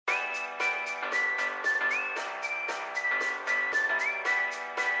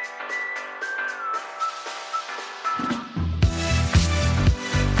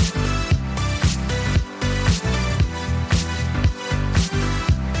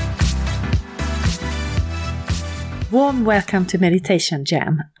Warm welcome to Meditation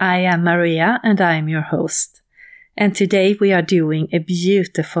Jam. I am Maria and I am your host. And today we are doing a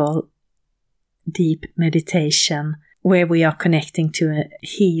beautiful deep meditation where we are connecting to a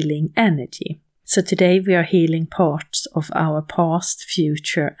healing energy. So today we are healing parts of our past,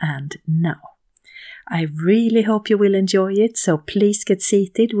 future and now. I really hope you will enjoy it, so please get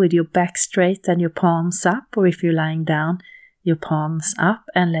seated with your back straight and your palms up, or if you're lying down, your palms up,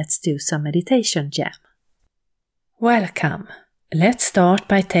 and let's do some meditation jam. Welcome. Let's start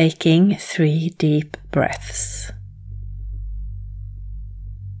by taking 3 deep breaths.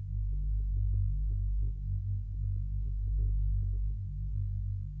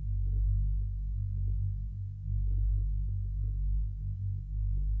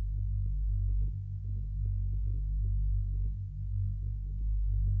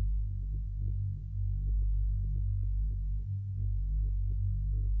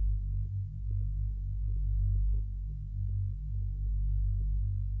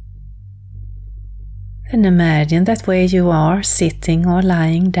 And imagine that where you are sitting or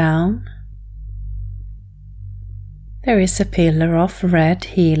lying down, there is a pillar of red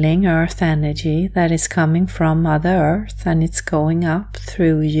healing earth energy that is coming from Mother Earth, and it's going up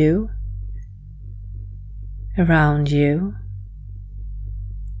through you, around you,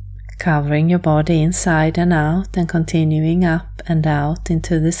 covering your body inside and out and continuing up and out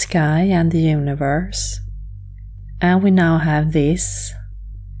into the sky and the universe. And we now have this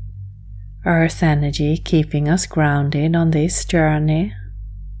earth energy keeping us grounded on this journey.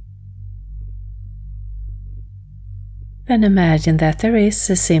 Then imagine that there is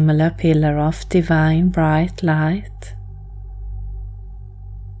a similar pillar of divine bright light,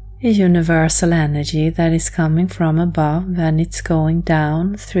 a universal energy that is coming from above, and it's going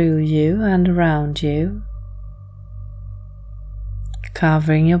down through you and around you,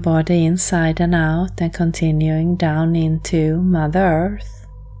 covering your body inside and out and continuing down into Mother Earth.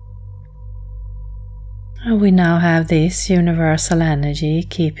 And we now have this universal energy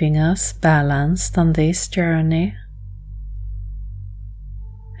keeping us balanced on this journey.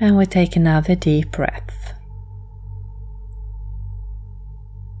 And we take another deep breath.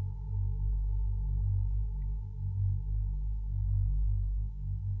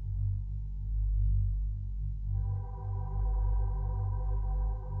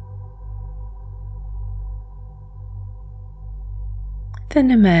 Then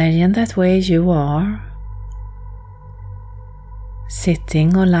imagine that where you are,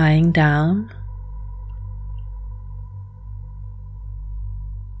 sitting or lying down,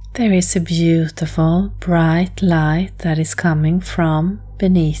 there is a beautiful bright light that is coming from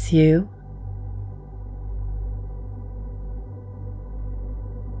beneath you,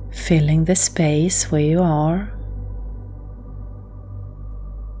 filling the space where you are,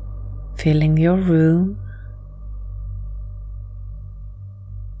 filling your room,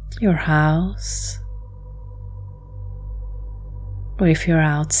 your house, or if you're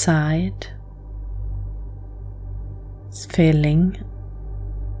outside, it's filling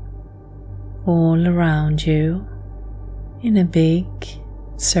all around you in a big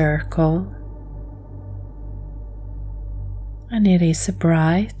circle. And it is a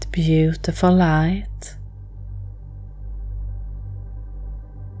bright, beautiful light.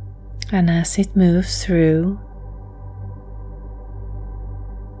 And as it moves through,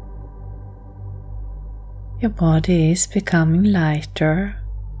 your body is becoming lighter,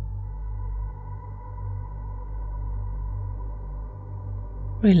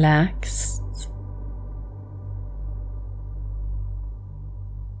 relaxed,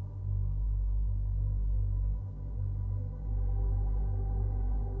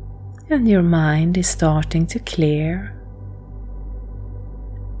 and your mind is starting to clear,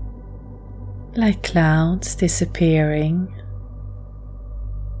 like clouds disappearing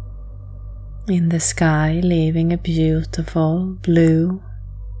in the sky, leaving a beautiful blue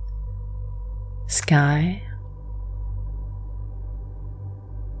sky.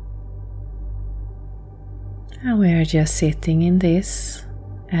 And we are just sitting in this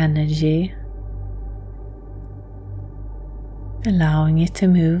energy, allowing it to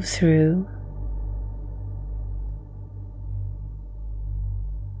move through.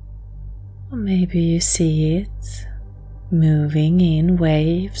 Or maybe you see it moving in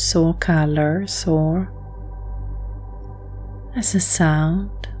waves or colors or as a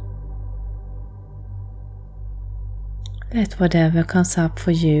sound. Let whatever comes up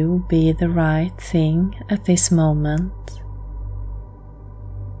for you be the right thing at this moment.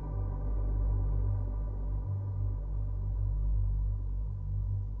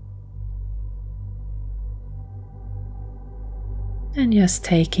 And just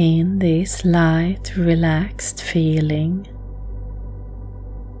take in this light, relaxed feeling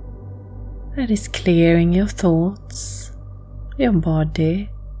that is clearing your thoughts, your body,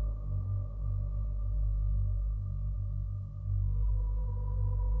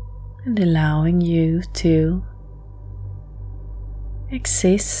 and allowing you to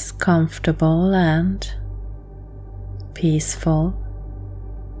exist comfortable and peaceful.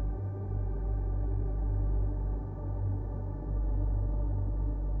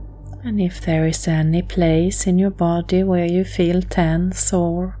 And if there is any place in your body where you feel tense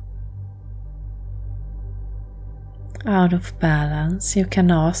or out of balance, you can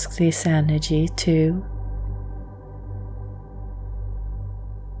ask this energy to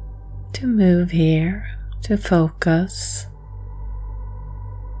move here, to focus,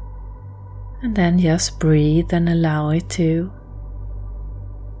 and then just breathe and allow it to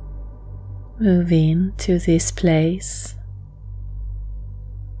move into this place.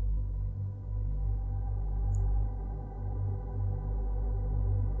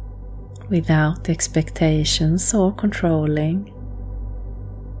 Without expectations or controlling.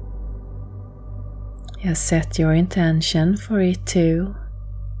 Just set your intention for it to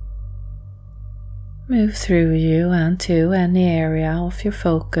move through you and to any area of your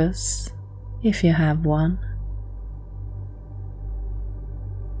focus, if you have one.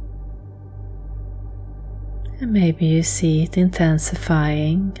 And maybe you see it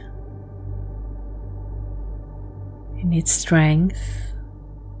intensifying in its strength,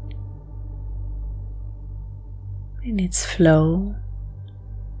 in its flow.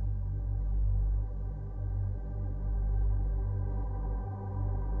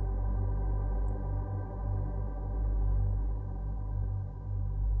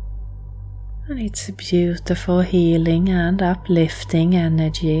 And it's a beautiful healing and uplifting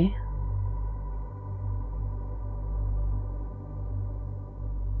energy.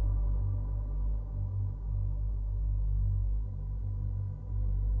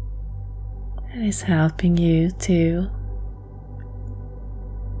 It is helping you to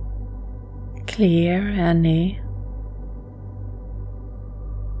clear any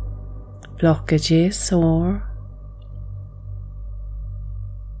blockages or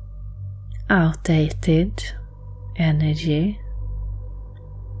outdated energy.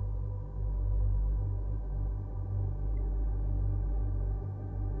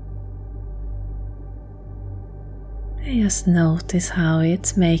 And just notice how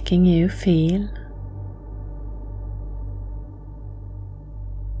it's making you feel.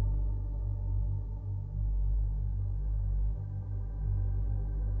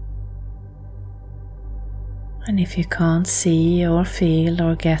 And if you can't see or feel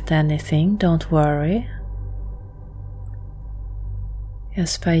or get anything, don't worry.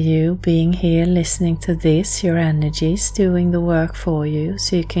 Just by you being here listening to this, your energy is doing the work for you,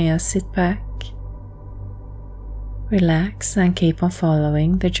 so you can just sit back, relax, and keep on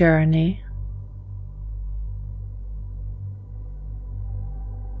following the journey.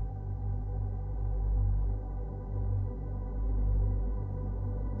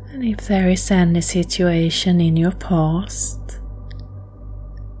 And if there is any situation in your past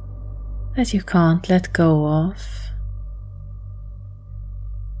that you can't let go of,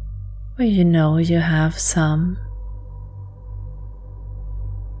 where you know you have some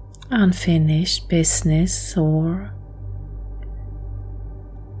unfinished business or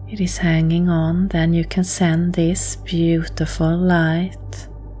it is hanging on, then you can send this beautiful light,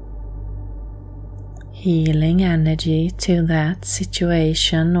 healing energy to that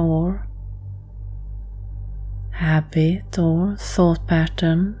situation or habit or thought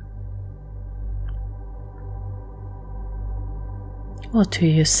pattern, or to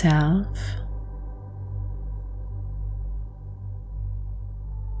yourself,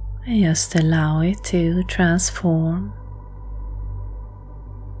 and just allow it to transform.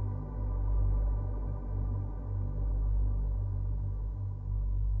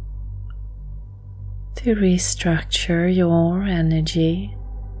 To restructure your energy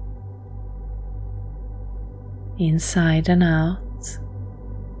inside and out,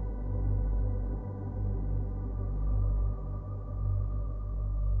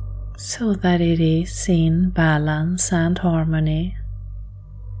 so that it is in balance and harmony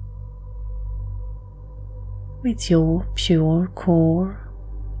with your pure core.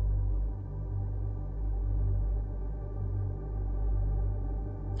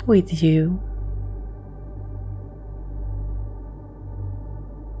 With you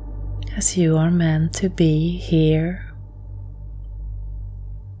as you are meant to be here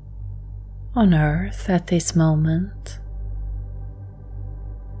on earth at this moment.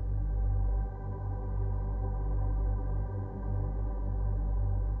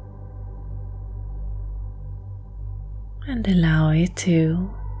 and allow it to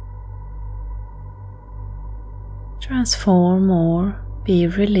transform or be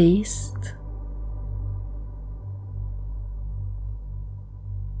released.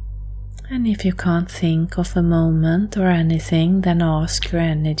 And if you can't think of a moment or anything, then ask your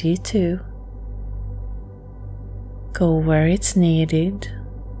energy to go where it's needed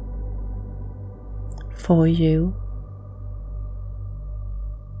for you.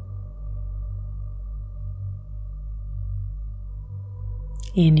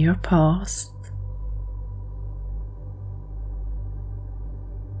 In your past.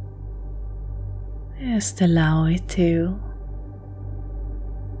 Just allow it to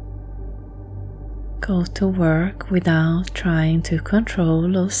go to work without trying to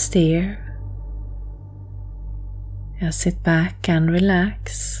control or steer. Just sit back and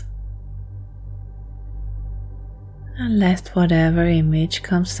relax. And let whatever image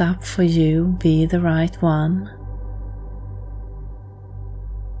comes up for you be the right one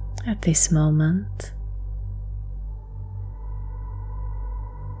at this moment.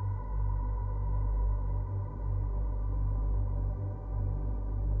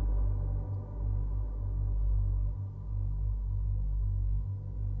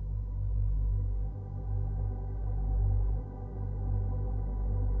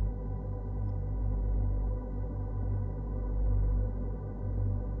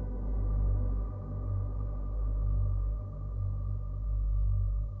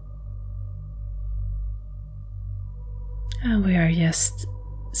 And we are just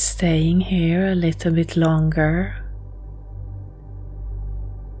staying here a little bit longer,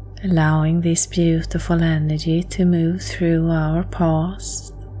 allowing this beautiful energy to move through our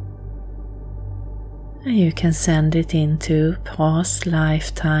past. And you can send it into past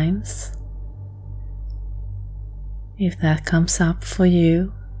lifetimes, if that comes up for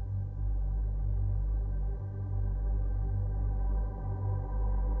you.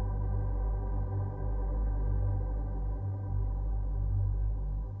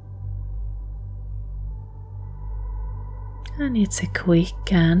 And it's a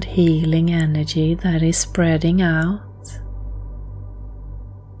quick and healing energy that is spreading out.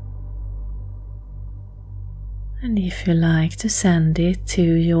 And if you like to send it to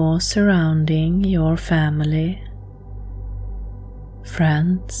your surrounding, your family,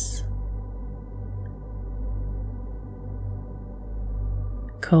 friends,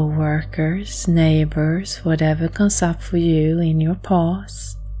 co-workers, neighbors, whatever comes up for you in your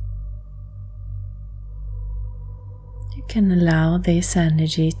past, you can allow this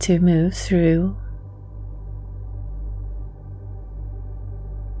energy to move through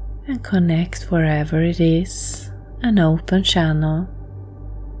and connect wherever it is, an open channel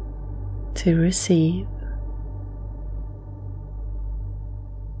to receive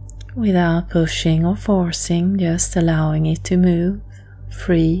without pushing or forcing, just allowing it to move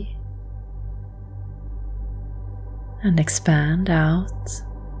free and expand out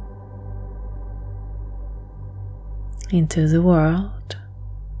into the world.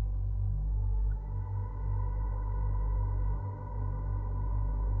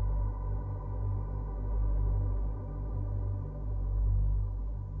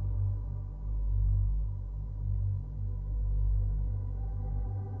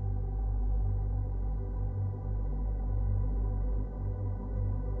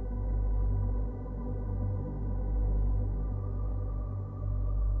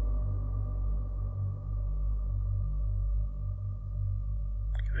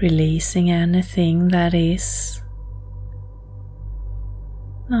 Releasing anything that is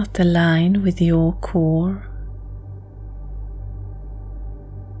not aligned with your core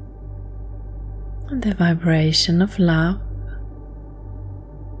and the vibration of love.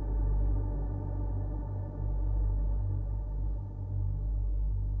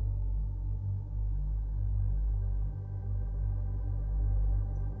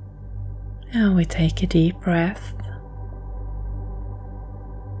 Now we take a deep breath.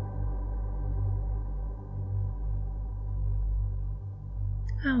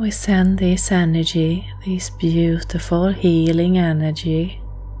 And we send this energy, this beautiful healing energy,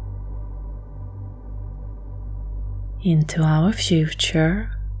 into our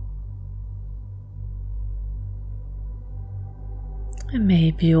future. And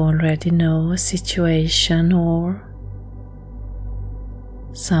maybe you already know a situation or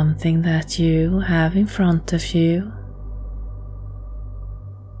something that you have in front of you.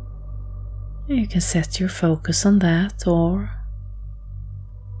 You can set your focus on that, or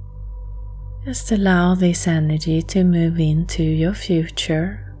just allow this energy to move into your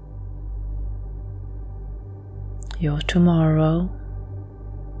future, your tomorrow,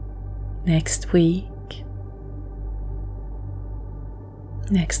 next week,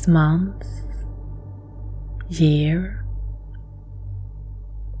 next month, year,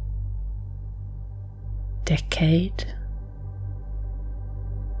 decade.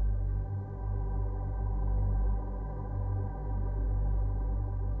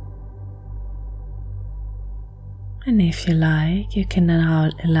 And if you like, you can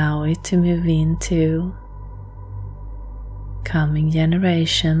allow it to move into coming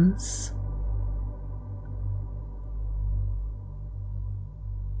generations.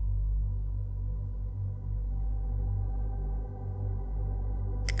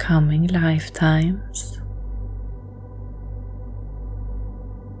 Coming lifetimes.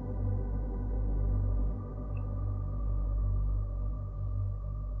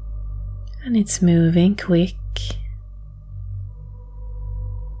 And it's moving quick.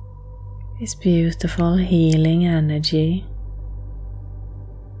 This beautiful healing energy,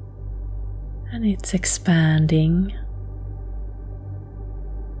 and it's expanding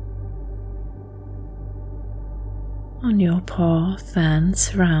on your path and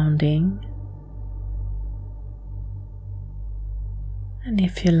surrounding. And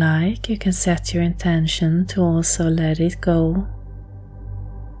if you like, you can set your intention to also let it go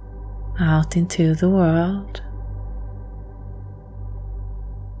out into the world,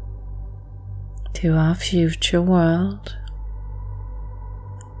 to our future world.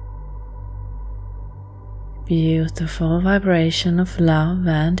 Beautiful vibration of love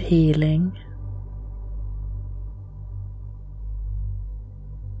and healing.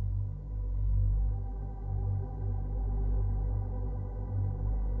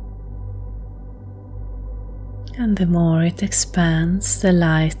 And the more it expands, the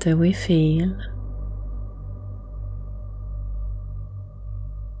lighter we feel.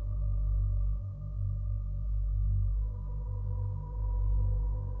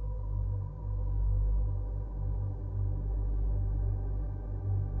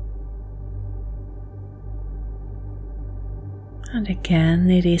 And again,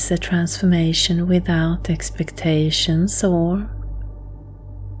 it is a transformation without expectations or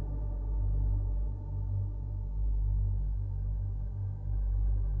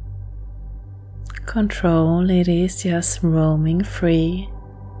control. It is just roaming free.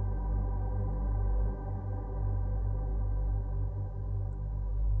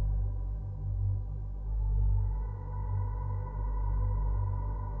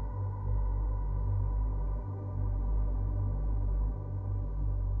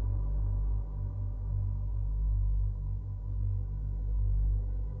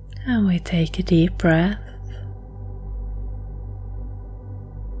 And we take a deep breath.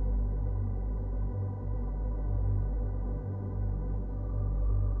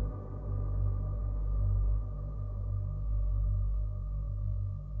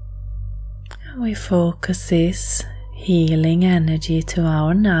 And we focus this healing energy to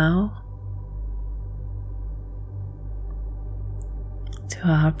our now, to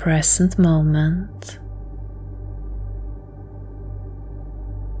our present moment.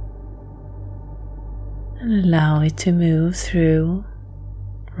 And allow it to move through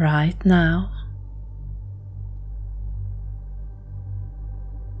right now.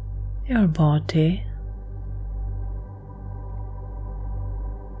 Your body,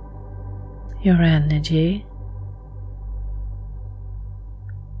 your energy,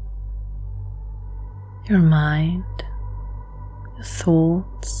 your mind, your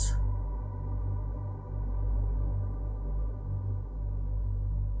thoughts.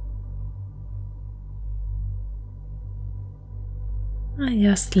 And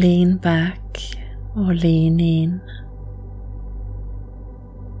just lean back or lean in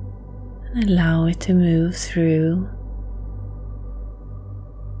and allow it to move through.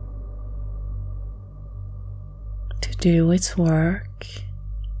 To do its work.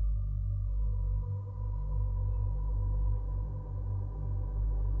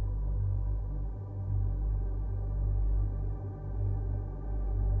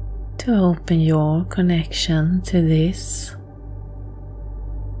 To open your connection to this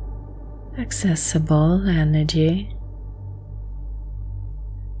accessible energy.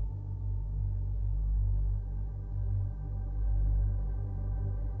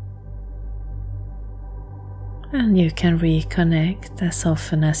 And you can reconnect as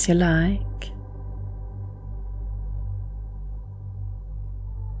often as you like.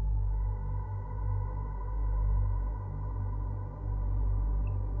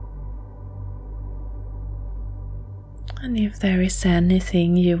 And if there is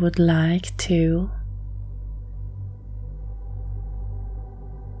anything you would like to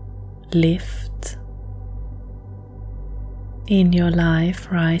lift in your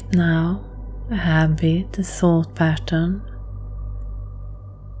life right now, a habit, a thought pattern,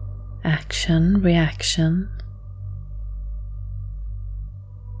 action, reaction.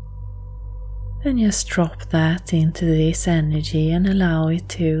 Then just drop that into this energy and allow it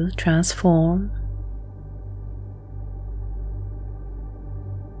to transform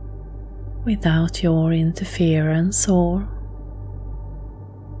without your interference or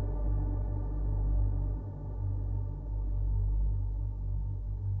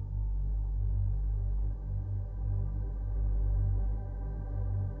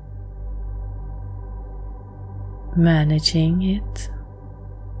managing it.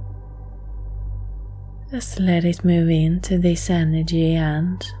 Just let it move into this energy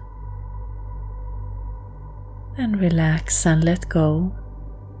and then relax and let go.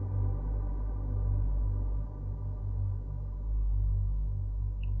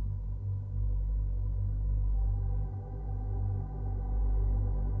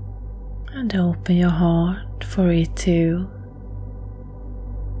 And open your heart for it to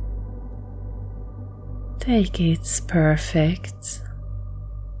take its perfect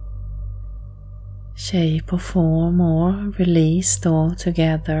shape or form or released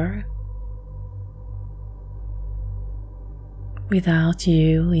altogether without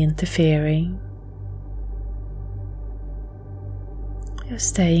you interfering. You're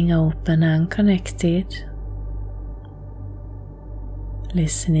staying open and connected,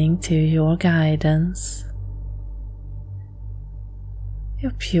 listening to your guidance,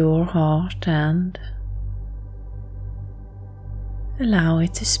 your pure heart, and allow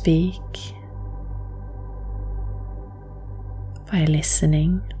it to speak by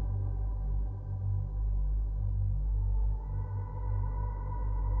listening.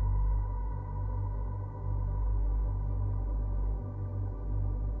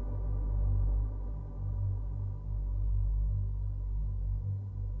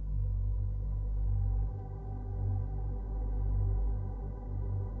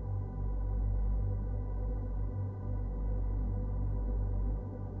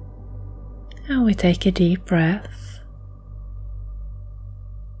 And we take a deep breath.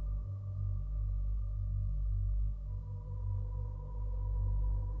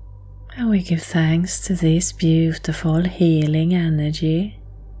 And we give thanks to this beautiful healing energy.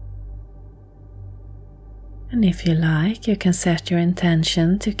 And if you like, you can set your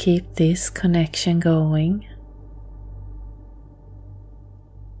intention to keep this connection going.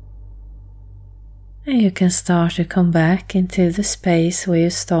 And you can start to come back into the space where you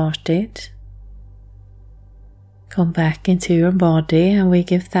started. Come back into your body, and we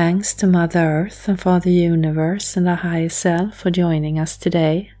give thanks to Mother Earth and Father Universe and the Higher Self for joining us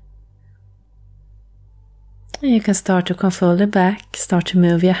today. And you can start to come fully back, start to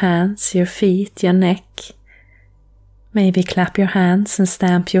move your hands, your feet, your neck. Maybe clap your hands and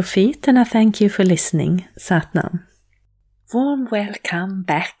stamp your feet, and I thank you for listening. Satnam. Warm welcome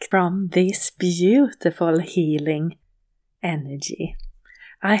back from this beautiful healing energy.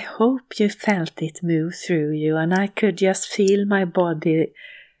 I hope you felt it move through you, and I could just feel my body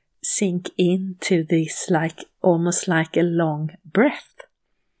sink into this almost like a long breath.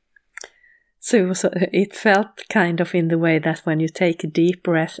 So it felt kind of in the way that when you take a deep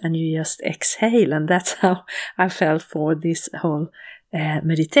breath and you just exhale, and that's how I felt for this whole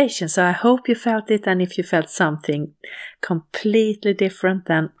meditation. So I hope you felt it, and if you felt something completely different,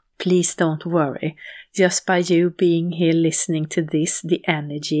 then please don't worry. Just by you being here listening to this, the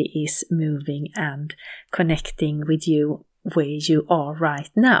energy is moving and connecting with you where you are right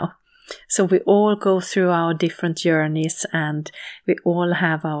now. So we all go through our different journeys, and we all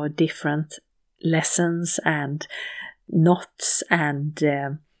have our different lessons and knots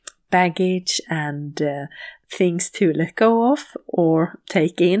and baggage and things to let go of or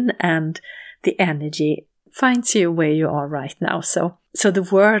take in, and the energy finds you where you are right now. So the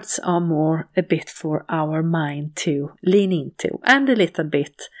words are more a bit for our mind to lean into, and a little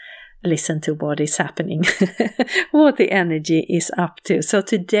bit listen to what is happening, what the energy is up to. So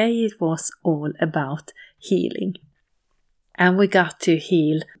today it was all about healing. And we got to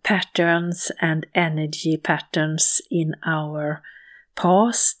heal patterns and energy patterns in our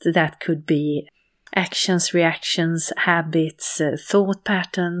past. That could be actions, reactions, habits, thought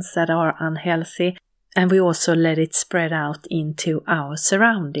patterns that are unhealthy. And we also let it spread out into our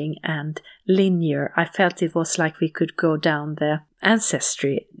surrounding and linear. I felt it was like we could go down the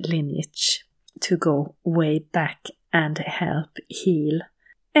ancestry lineage to go way back and help heal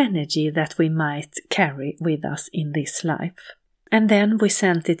energy that we might carry with us in this life. And then we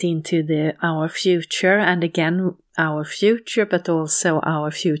sent it into our future, and again our future, but also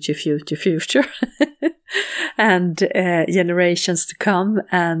our future, and generations to come.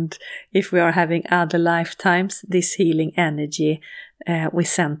 And if we are having other lifetimes, this healing energy, we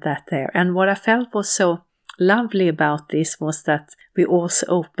sent that there. And what I felt was so lovely about this was that we also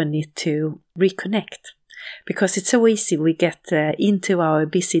opened it to reconnect, because it's so easy. We get into our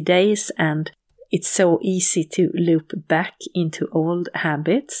busy days, and it's so easy to loop back into old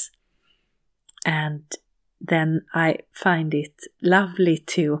habits. And then I find it lovely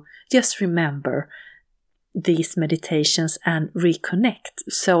to just remember these meditations and reconnect.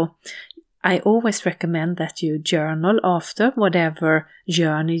 So I always recommend that you journal after whatever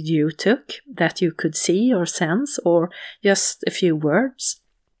journey you took that you could see or sense, or just a few words,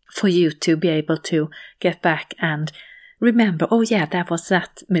 for you to be able to get back and remember, oh yeah, that was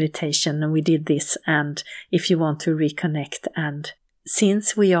that meditation and we did this. And if you want to reconnect, and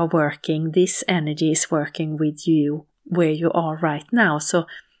since we are working, this energy is working with you where you are right now. So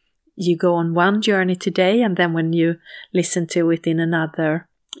you go on one journey today, and then when you listen to it in another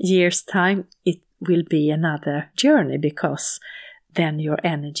year's time, it will be another journey, because then your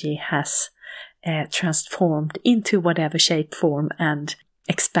energy has transformed into whatever shape, form and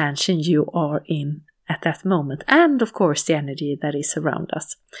expansion you are in at that moment. And of course the energy that is around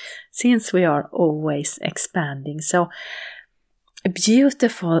us, since we are always expanding. So a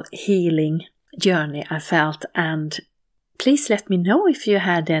beautiful healing journey I felt, and please let me know if you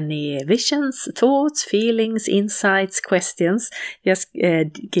had any visions, thoughts, feelings, insights, questions. Just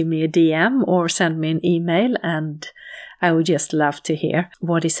give me a DM or send me an email, and I would just love to hear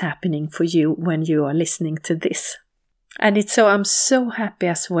what is happening for you when you are listening to this. And I'm so happy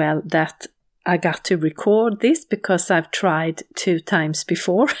as well that I got to record this, because I've tried 2 times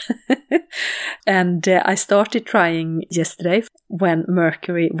before. And I started trying yesterday when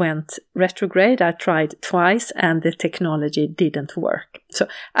Mercury went retrograde. I tried twice and the technology didn't work. So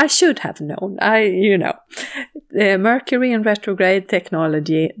I should have known. Mercury and retrograde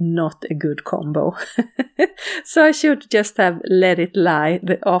technology, not a good combo. So I should just have let it lie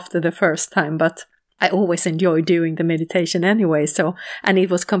after the first time, but I always enjoy doing the meditation anyway, and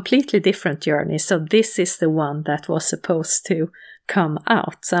it was completely different journey. So this is the one that was supposed to come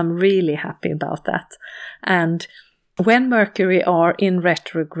out. So I'm really happy about that. And when Mercury are in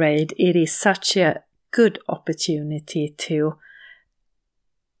retrograde, it is such a good opportunity to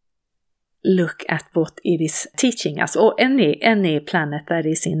look at what it is teaching us, or any planet that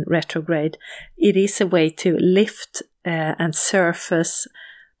is in retrograde. It is a way to lift and surface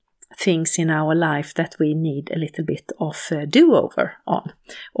things in our life that we need a little bit of a do-over on,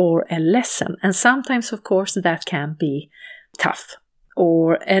 or a lesson. And sometimes, of course, that can be tough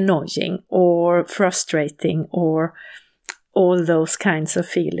or annoying or frustrating or all those kinds of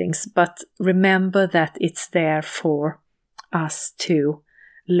feelings. But remember that it's there for us to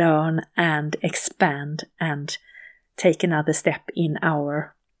learn and expand and take another step in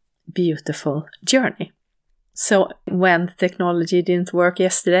our beautiful journey. So when technology didn't work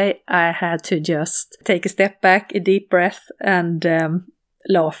yesterday, I had to just take a step back, a deep breath, and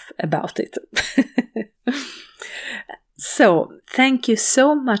laugh about it. So thank you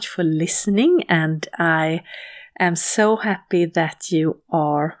so much for listening, and I am so happy that you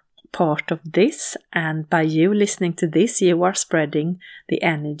are part of this, and by you listening to this, you are spreading the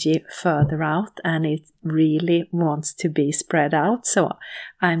energy further out, and it really wants to be spread out. So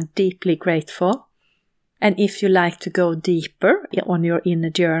I'm deeply grateful. And if you like to go deeper on your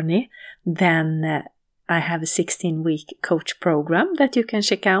inner journey, then I have a 16-week coach program that you can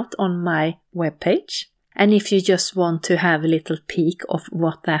check out on my webpage. And if you just want to have a little peek of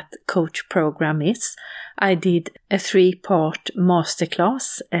what that coach program is, I did a 3-part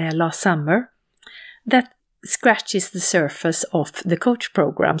masterclass last summer that scratches the surface of the coach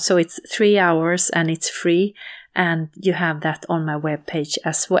program. So it's 3 hours and it's free, and you have that on my webpage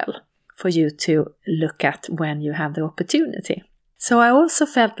as well for you to look at when you have the opportunity. So I also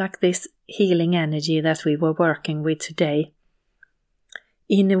felt like this healing energy that we were working with today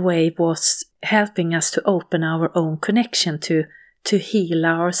in a way was helping us to open our own connection, to heal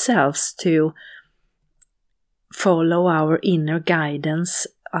ourselves, to follow our inner guidance,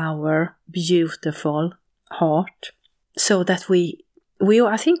 our beautiful heart, so that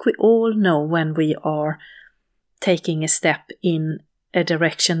I think we all know when we are taking a step in a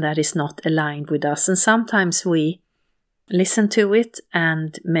direction that is not aligned with us, and sometimes we listen to it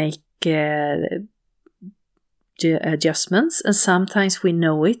and make adjustments, and sometimes we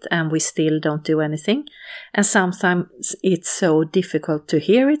know it and we still don't do anything, and sometimes it's so difficult to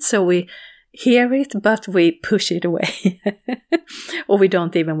hear it, so we hear it, but we push it away. Or we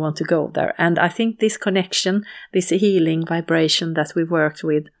don't even want to go there. And I think this connection, this healing vibration that we worked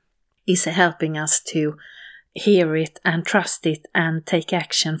with, is helping us to hear it and trust it and take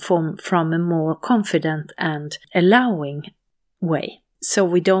action from a more confident and allowing way. So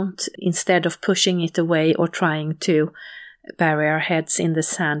we don't, instead of pushing it away or trying to bury our heads in the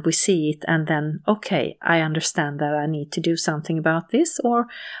sand, we see it and then, okay, I understand that I need to do something about this, or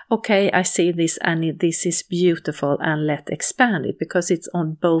okay, I see this and this is beautiful and let's expand it, because it's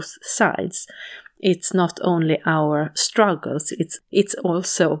on both sides. It's not only our struggles, it's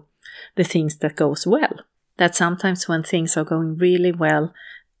also the things that goes well. That sometimes when things are going really well,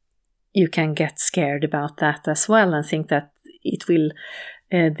 you can get scared about that as well and think that it will,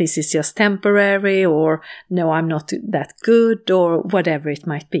 this is just temporary, or no, I'm not that good, or whatever it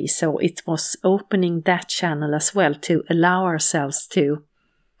might be. So it was opening that channel as well to allow ourselves to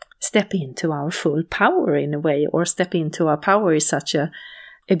step into our full power in a way, or step into our power is such a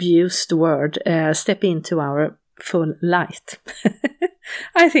abused word, step into our full light.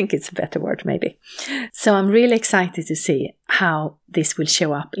 I think it's a better word maybe. So I'm really excited to see how this will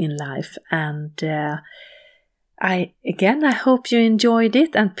show up in life, and I hope you enjoyed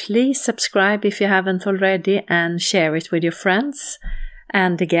it, and please subscribe if you haven't already and share it with your friends.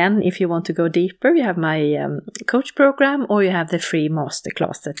 And again, if you want to go deeper, you have my coach program, or you have the free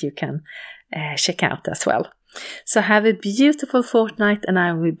masterclass that you can check out as well. So have a beautiful fortnight, and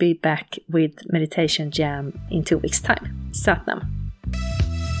I will be back with Meditation Jam in 2 weeks' time. Satnam.